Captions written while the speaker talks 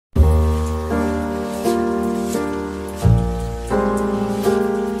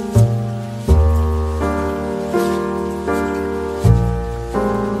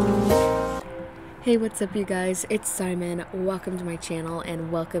Hey, what's up you guys? It's Simon. Welcome to my channel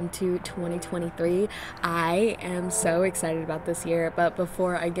and welcome to 2023. I am so excited about this year, but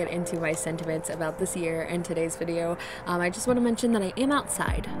before I get into my sentiments about this year and today's video, I just want to mention that I am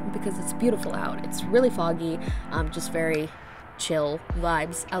outside because it's beautiful out. It's really foggy, just very chill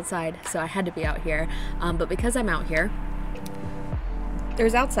vibes outside, so I had to be out here. But because I'm out here,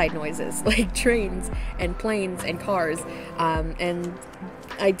 there's outside noises like trains and planes and cars, and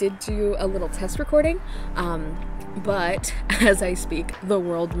I did do a little test recording, but as I speak, the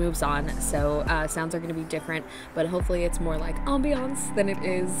world moves on, so sounds are going to be different, but hopefully it's more like ambiance than it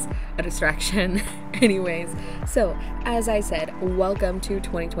is a distraction. Anyways, so as I said, welcome to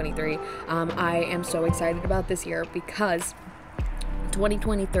 2023. I am so excited about this year because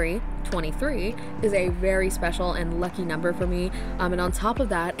 23 is a very special and lucky number for me, and on top of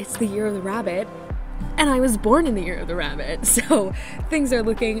that, it's the year of the rabbit, and I was born in the year of the rabbit, so things are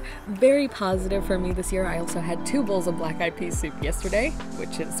looking very positive for me this year. I also had 2 bowls of black eyed pea soup yesterday,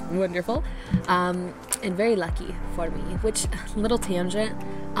 which is wonderful, and very lucky for me. Which, little tangent,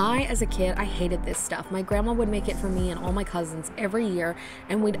 as a kid, I hated this stuff. My grandma would make it for me and all my cousins every year,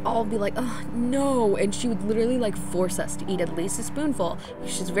 and we'd all be like, oh no, and she would literally like force us to eat at least a spoonful.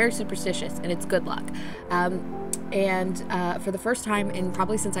 She's very superstitious and it's good luck. For the first time in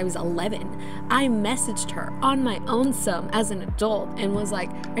probably since I was 11, I messaged her on my own sum as an adult and was like,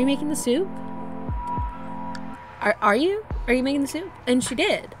 are you making the soup? Are you making the soup? And she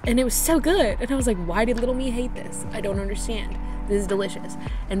did, and it was so good, and I was like, why did little me hate this? I don't understand. This is delicious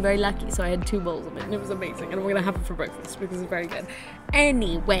and very lucky. So I had 2 bowls of it and it was amazing, and I'm gonna have it for breakfast because it's very good.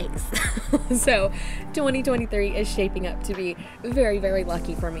 Anyways, so 2023 is shaping up to be very, very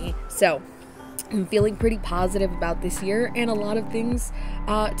lucky for me. So I'm feeling pretty positive about this year and a lot of things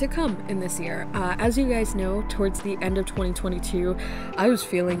to come in this year. As you guys know, towards the end of 2022, I was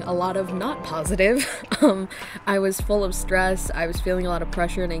feeling a lot of not positive. I was full of stress, I was feeling a lot of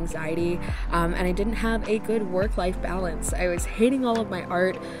pressure and anxiety, and I didn't have a good work-life balance. I was hating all of my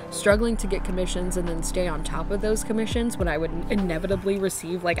art, struggling to get commissions and then stay on top of those commissions when I would inevitably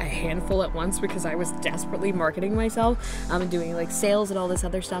receive like a handful at once because I was desperately marketing myself and doing like sales and all this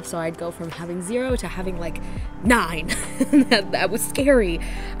other stuff. So I'd go from having 0 to having like 9. that was scary.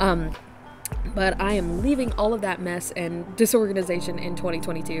 But I am leaving all of that mess and disorganization in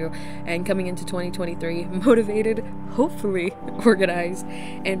 2022 and coming into 2023 motivated, hopefully organized,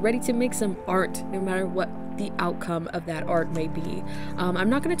 and ready to make some art no matter what the outcome of that art may be. I'm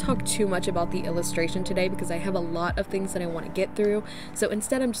not going to talk too much about the illustration today because I have a lot of things that I want to get through, so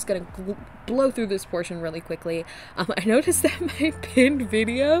instead I'm just going to blow through this portion really quickly. I noticed that my pinned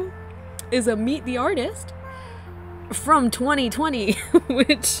video is a Meet the Artist from 2020,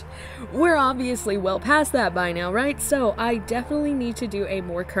 which we're obviously well past that by now, right? So I definitely need to do a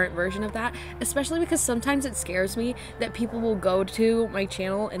more current version of that, especially because sometimes it scares me that people will go to my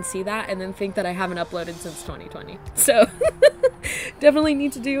channel and see that and then think that I haven't uploaded since 2020. So definitely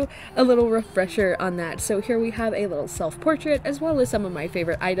need to do a little refresher on that. So here we have a little self-portrait as well as some of my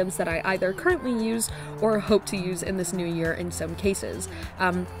favorite items that I either currently use or hope to use in this new year in some cases.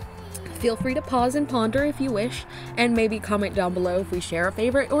 Feel free to pause and ponder if you wish, and maybe comment down below if we share a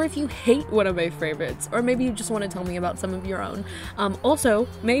favorite, or if you hate one of my favorites, or maybe you just want to tell me about some of your own. Also,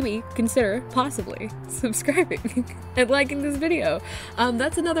 maybe consider possibly subscribing and liking this video.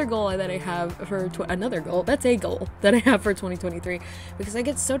 That's another goal that I have for that's a goal that I have for 2023, because I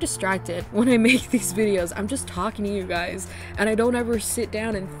get so distracted when I make these videos. I'm just talking to you guys, and I don't ever sit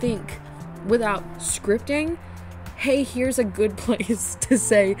down and think without scripting, hey, here's a good place to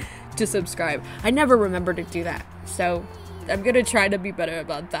say to subscribe. I never remember to do that, so I'm gonna try to be better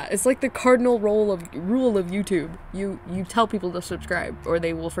about that. It's like the cardinal rule of YouTube. You tell people to subscribe or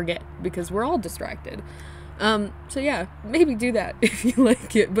they will forget because we're all distracted. So yeah, maybe do that if you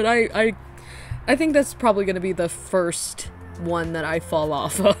like it, but I think that's probably gonna be the first one that I fall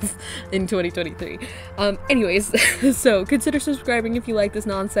off of in 2023. Anyways, so consider subscribing if you like this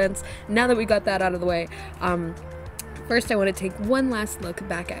nonsense. Now that we got that out of the way, first, I want to take one last look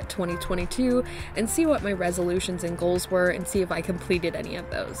back at 2022 and see what my resolutions and goals were and see if I completed any of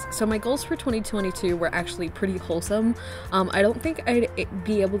those. So my goals for 2022 were actually pretty wholesome. I don't think I'd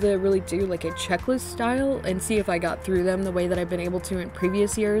be able to really do like a checklist style and see if I got through them the way that I've been able to in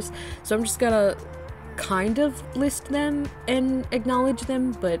previous years. So I'm just gonna kind of list them and acknowledge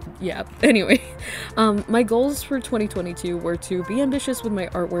them, but yeah. Anyway, my goals for 2022 were to be ambitious with my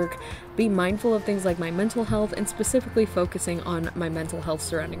artwork, be mindful of things like my mental health, and specifically focusing on my mental health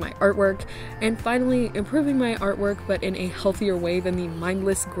surrounding my artwork, and finally improving my artwork, but in a healthier way than the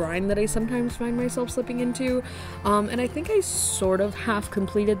mindless grind that I sometimes find myself slipping into. And I think I sort of half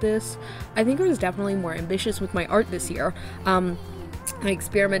completed this. I think I was definitely more ambitious with my art this year. I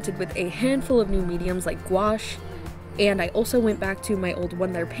experimented with a handful of new mediums like gouache, and I also went back to my old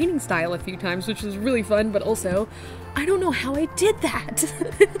one-layer painting style a few times, which was really fun, but also, I don't know how I did that.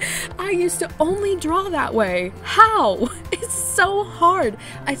 I used to only draw that way. How? It's so hard.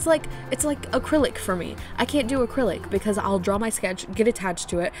 It's like acrylic for me. I can't do acrylic because I'll draw my sketch, get attached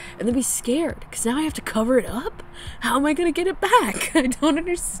to it, and then be scared because now I have to cover it up. How am I gonna get it back? I don't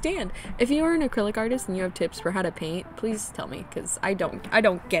understand. If you are an acrylic artist and you have tips for how to paint, please tell me, because I don't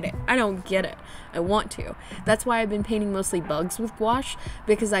get it. I don't get it. I want to. That's why I've been painting mostly bugs with gouache,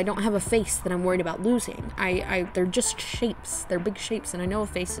 because I don't have a face that I'm worried about losing. They're just shapes. They're big shapes, and I know a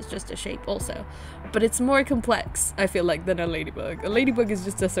face is just a shape also, but it's more complex, I feel like, than a ladybug. A ladybug is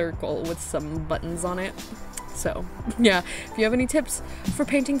just a circle with some buttons on it. So yeah, if you have any tips for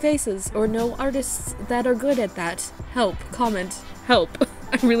painting faces or know artists that are good at that, help, comment, help.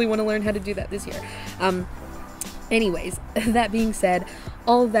 I really want to learn how to do that this year. Anyways, that being said,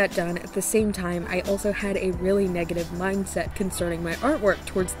 all of that done, at the same time, I also had a really negative mindset concerning my artwork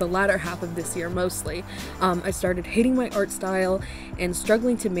towards the latter half of this year mostly. I started hating my art style and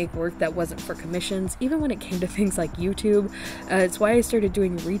struggling to make work that wasn't for commissions, even when it came to things like YouTube. It's why I started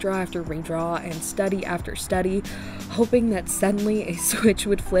doing redraw after redraw and study after study, hoping that suddenly a switch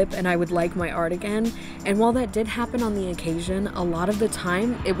would flip and I would like my art again. And while that did happen on the occasion, a lot of the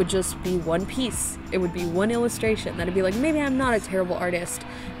time it would just be one piece. It would be one illustration that I'd be like, maybe I'm not a terrible artist.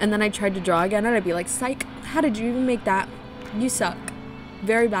 And then I tried to draw again and I'd be like, psych, how did you even make that? You suck.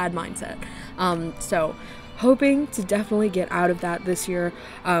 Very bad mindset. So hoping to definitely get out of that this year.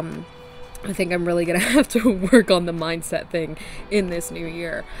 I think I'm really gonna have to work on the mindset thing in this new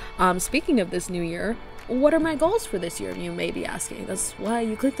year. Speaking of this new year, what are my goals for this year, you may be asking? That's why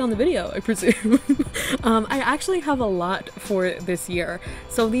you clicked on the video, I presume. I actually have a lot for this year.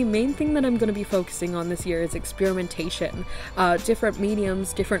 So the main thing that I'm going to be focusing on this year is experimentation. Different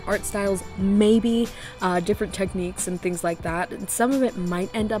mediums, different art styles, maybe different techniques and things like that. And some of it might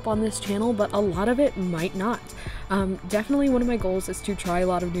end up on this channel, but a lot of it might not. Definitely one of my goals is to try a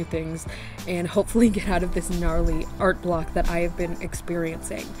lot of new things and hopefully get out of this gnarly art block that I have been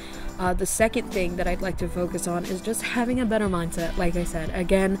experiencing. The second thing that I'd like to focus on is just having a better mindset. Like I said,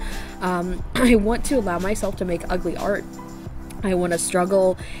 again, I want to allow myself to make ugly art. I want to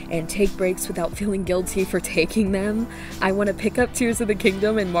struggle and take breaks without feeling guilty for taking them. I want to pick up Tears of the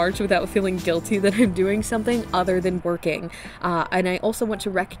Kingdom in March without feeling guilty that I'm doing something other than working. And I also want to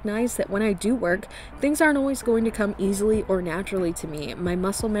recognize that when I do work, things aren't always going to come easily or naturally to me. My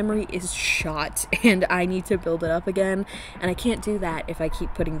muscle memory is shot and I need to build it up again. And I can't do that if I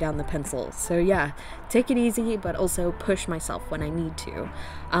keep putting down the pencil. So yeah, take it easy, but also push myself when I need to.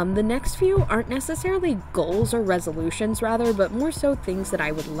 The next few aren't necessarily goals or resolutions rather, but more so things that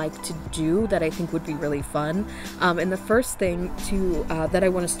I would like to do that I think would be really fun. And the first thing that I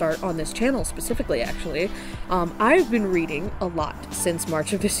want to start on this channel specifically, actually, I've been reading a lot since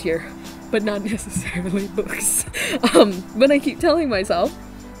March of this year, but not necessarily books. But I keep telling myself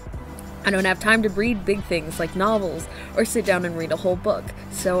I don't have time to read big things like novels or sit down and read a whole book.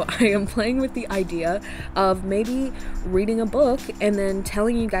 So I am playing with the idea of maybe reading a book and then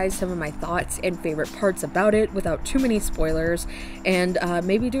telling you guys some of my thoughts and favorite parts about it without too many spoilers, and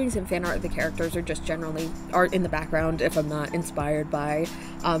maybe doing some fan art of the characters or just generally art in the background if I'm not inspired by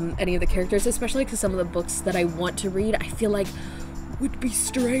any of the characters, especially because some of the books that I want to read I feel like would be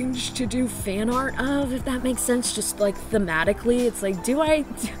strange to do fan art of, if that makes sense. Just like thematically, it's like, do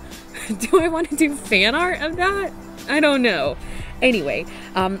I want to do fan art of that? I don't know. Anyway,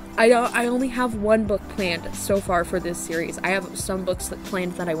 I only have one book planned so far for this series. I have some books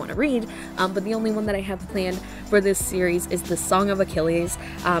planned that I want to read, but the only one that I have planned for this series is The Song of Achilles.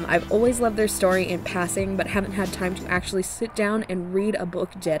 I've always loved their story in passing, but haven't had time to actually sit down and read a book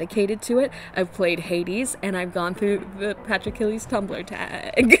dedicated to it. I've played Hades, and I've gone through the Patch Achilles Tumblr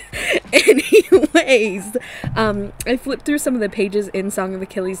tag. Anyways, I flipped through some of the pages in Song of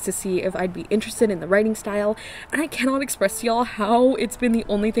Achilles to see if I'd be interested in the writing style, and I cannot express to y'all how it's been the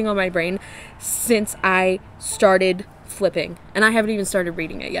only thing on my brain since I started flipping, and I haven't even started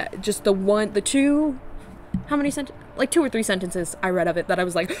reading it yet. Just the two, how many sentences? Like 2 or 3 sentences I read of it that I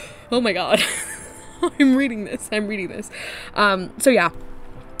was like, oh my god, I'm reading this. So yeah.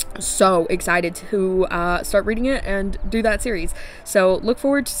 so excited to start reading it and do that series. So look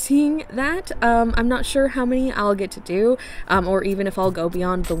forward to seeing that. I'm not sure how many I'll get to do, or even if I'll go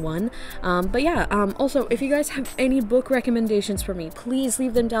beyond the one. But yeah, also, if you guys have any book recommendations for me, please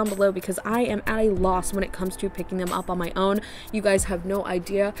leave them down below, because I am at a loss when it comes to picking them up on my own. You guys have no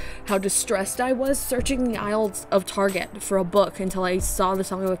idea how distressed I was searching the aisles of Target for a book until I saw The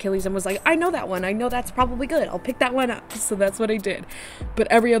Song of Achilles and was like, I know that one. I know that's probably good. I'll pick that one up. So that's what I did. But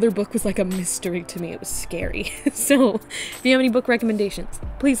every other book was like a mystery to me. It was scary. So if you have any book recommendations,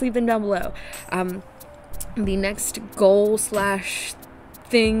 please leave them down below. The next goal slash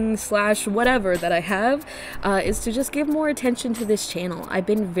thing slash whatever that I have is to just give more attention to this channel. I've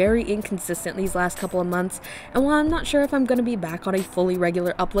been very inconsistent these last couple of months, and while I'm not sure if I'm going to be back on a fully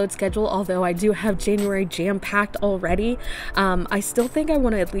regular upload schedule, although I do have January jam-packed already, I still think I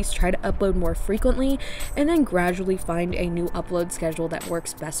want to at least try to upload more frequently and then gradually find a new upload schedule that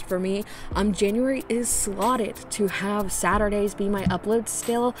works best for me. January is slotted to have Saturdays be my upload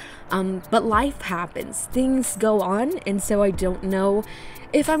still, but life happens, things go on, and so I don't know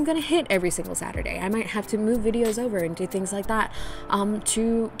if I'm gonna hit every single Saturday. I might have to move videos over and do things like that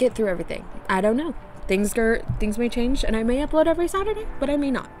to get through everything. I don't know. Things may change, and I may upload every Saturday, but I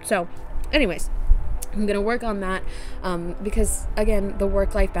may not. So anyways, I'm gonna work on that because, again, the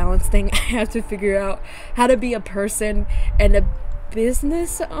work-life balance thing, I have to figure out how to be a person and a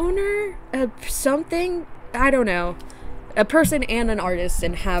business owner, something, I don't know, a person and an artist,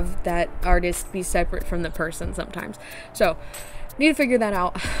 and have that artist be separate from the person sometimes. So need to figure that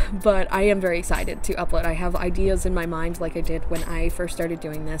out, but I am very excited to upload. I have ideas in my mind like I did when I first started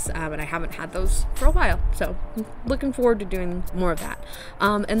doing this, and I haven't had those for a while, so I'm looking forward to doing more of that.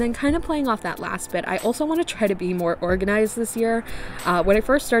 And then kind of playing off that last bit, I also want to try to be more organized this year. When I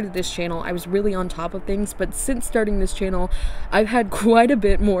first started this channel, I was really on top of things, but since starting this channel, I've had quite a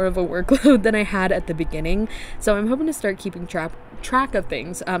bit more of a workload than I had at the beginning, so I'm hoping to start keeping track of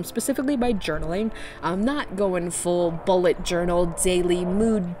things, specifically by journaling. I'm not going full bullet journal, daily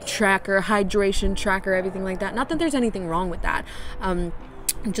mood tracker, hydration tracker, everything like that. Not that there's anything wrong with that.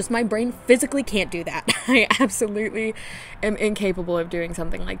 Just my brain physically can't do that. I absolutely am incapable of doing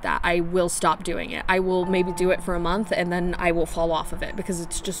something like that. I will stop doing it. I will maybe do it for a month and then I will fall off of it because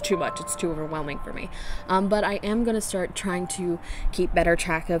it's just too much. It's too overwhelming for me. But I am going to start trying to keep better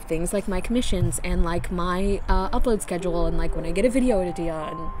track of things like my commissions and like my upload schedule, and like when I get a video idea,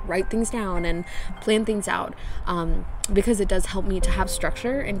 and write things down and plan things out. Because it does help me to have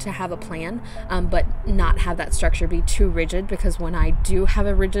structure and to have a plan, but not have that structure be too rigid, because when I do have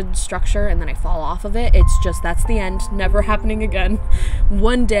a rigid structure and then I fall off of it, it's just, that's the end, never happening again.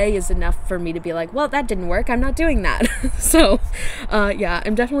 One day is enough for me to be like, well, that didn't work, I'm not doing that. So yeah,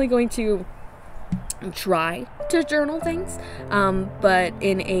 I'm definitely going to try to journal things, but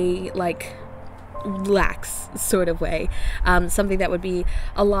in a like lax sort of way, something that would be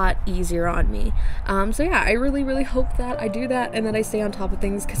a lot easier on me. So yeah, I really hope that I do that and that I stay on top of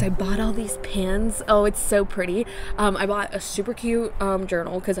things, because I bought all these pens. Oh, it's so pretty. I bought a super cute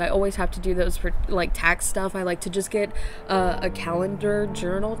journal, because I always have to do those for like tax stuff. I like to just get a calendar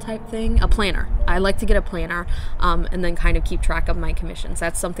journal type thing, a planner. I like to get a planner, and then kind of keep track of my commissions.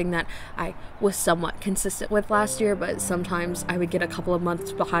 That's something that I was somewhat consistent with last year, but sometimes I would get a couple of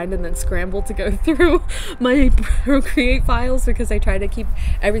months behind and then scramble to go through my Procreate files, because I try to keep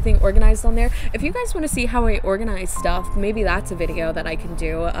everything organized on there. If you guys want to see how I organize stuff, maybe that's a video that I can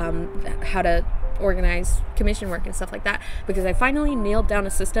do, how to organize commission work and stuff like that, because I finally nailed down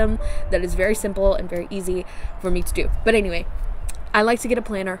a system that is very simple and very easy for me to do. But anyway, I like to get a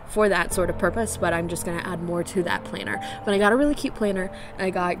planner for that sort of purpose, but I'm just going to add more to that planner. But I got a really cute planner, and I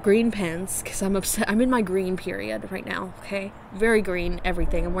got green pens, because I'm in my green period right now, okay? Very green,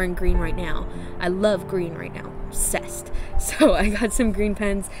 everything. I'm wearing green right now. I love green right now. Obsessed. So I got some green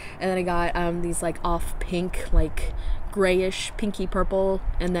pens, and then I got these like off pink, like grayish, pinky purple,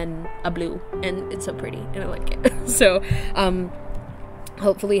 and then a blue. And it's so pretty, and I like it. So,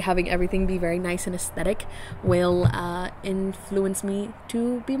 hopefully having everything be very nice and aesthetic will influence me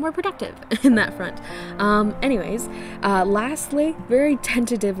to be more productive in that front. Anyways, lastly, very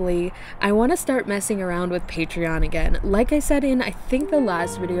tentatively, I want to start messing around with Patreon again. Like I said in, I think, the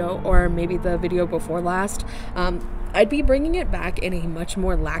last video, or maybe the video before last, I'd be bringing it back in a much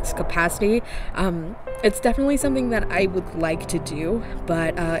more lax capacity. It's definitely something that I would like to do,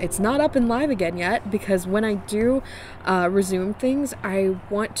 but it's not up and live again yet, because when I do resume things, I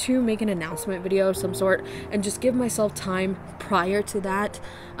want to make an announcement video of some sort and just give myself time prior to that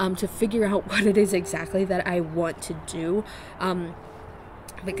to figure out what it is exactly that I want to do,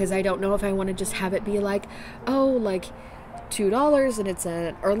 because I don't know if I want to just have it be like, oh, like, $2 and it's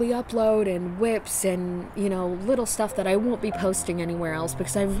an early upload and whips and, you know, little stuff that I won't be posting anywhere else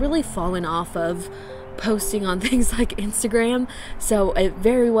because I've really fallen off of posting on things like Instagram. So it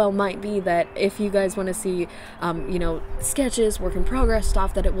very well might be that if you guys want to see you know, sketches, work in progress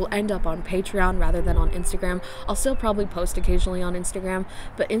stuff, that it will end up on Patreon rather than on Instagram. I'll still probably post occasionally on Instagram,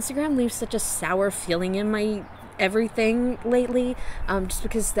 but Instagram leaves such a sour feeling in my everything lately, just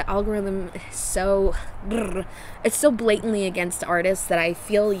because the algorithm is so it's so blatantly against artists that I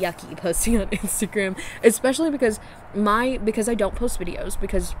feel yucky posting on Instagram, especially because I don't post videos,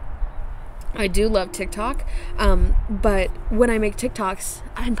 because I do love TikTok, but when I make TikToks,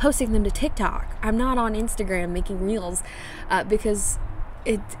 I'm posting them to TikTok. I'm not on Instagram making reels, because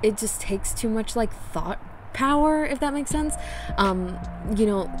it just takes too much like thought power, if that makes sense, you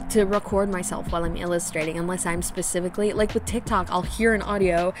know, to record myself while I'm illustrating, unless I'm specifically, like with TikTok, I'll hear an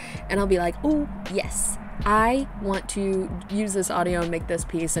audio and I'll be like, oh yes, I want to use this audio and make this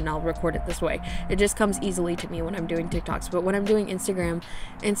piece, and I'll record it this way. It just comes easily to me when I'm doing TikToks. But when I'm doing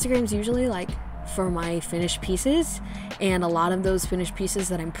Instagram's usually like for my finished pieces, and a lot of those finished pieces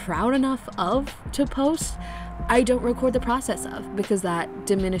that I'm proud enough of to post, I don't record the process of, because that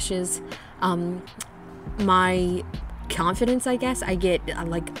diminishes my confidence, I guess. I get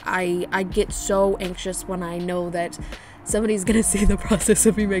like I get so anxious when I know that somebody's gonna see the process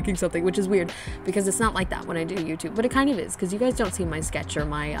of me making something, which is weird because it's not like that when I do YouTube, but it kind of is, because you guys don't see my sketch or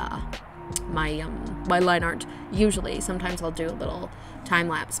my my line art usually. Sometimes I'll do a little time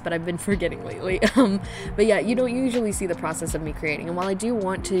lapse, but I've been forgetting lately. But yeah, you don't usually see the process of me creating, and while I do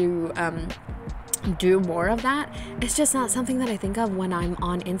want to do more of that, it's just not something that I think of when I'm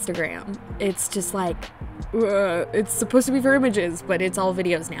on Instagram. It's just like it's supposed to be for images, but it's all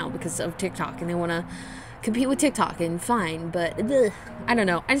videos now because of TikTok, and they want to compete with TikTok, and fine, but I don't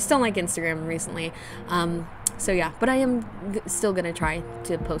know, I just don't like Instagram recently. So yeah, but I am still gonna try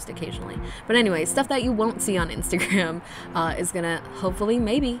to post occasionally. But anyway, stuff that you won't see on Instagram is gonna hopefully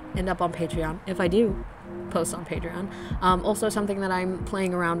maybe end up on Patreon, if I do post on Patreon. Also, something that I'm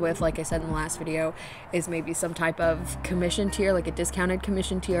playing around with, like I said in the last video, is maybe some type of commission tier, like a discounted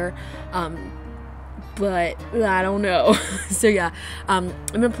commission tier, but I don't know. So yeah, I'm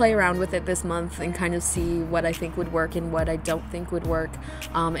gonna play around with it this month and kind of see what I think would work and what I don't think would work,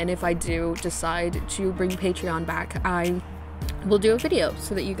 and if I do decide to bring Patreon back, I will do a video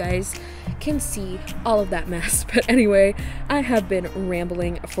so that you guys can see all of that mess. But anyway, I have been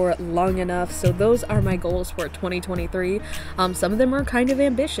rambling for long enough, so those are my goals for 2023. Some of them are kind of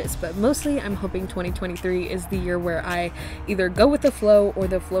ambitious, but mostly I'm hoping 2023 is the year where I either go with the flow or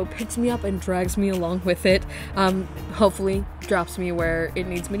the flow picks me up and drags me along with it. Hopefully drops me where it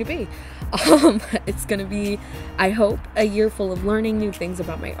needs me to be. It's gonna be, I hope, a year full of learning new things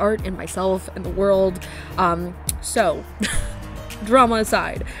about my art and myself and the world. So drama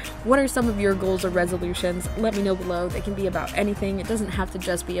aside, what are some of your goals or resolutions? Let me know below. They can be about anything. It doesn't have to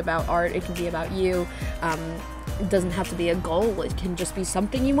just be about art. It can be about you. It doesn't have to be a goal. It can just be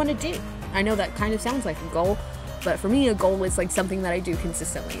something you want to do. I know that kind of sounds like a goal, but for me, a goal is like something that I do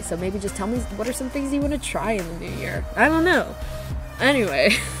consistently. So maybe just tell me, what are some things you want to try in the new year? I don't know.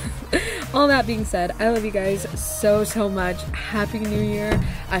 Anyway, all that being said, I love you guys so much. Happy New Year.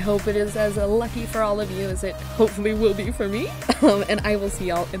 I hope it is as lucky for all of you as it hopefully will be for me. And I will see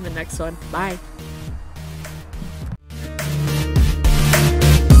y'all in the next one. Bye.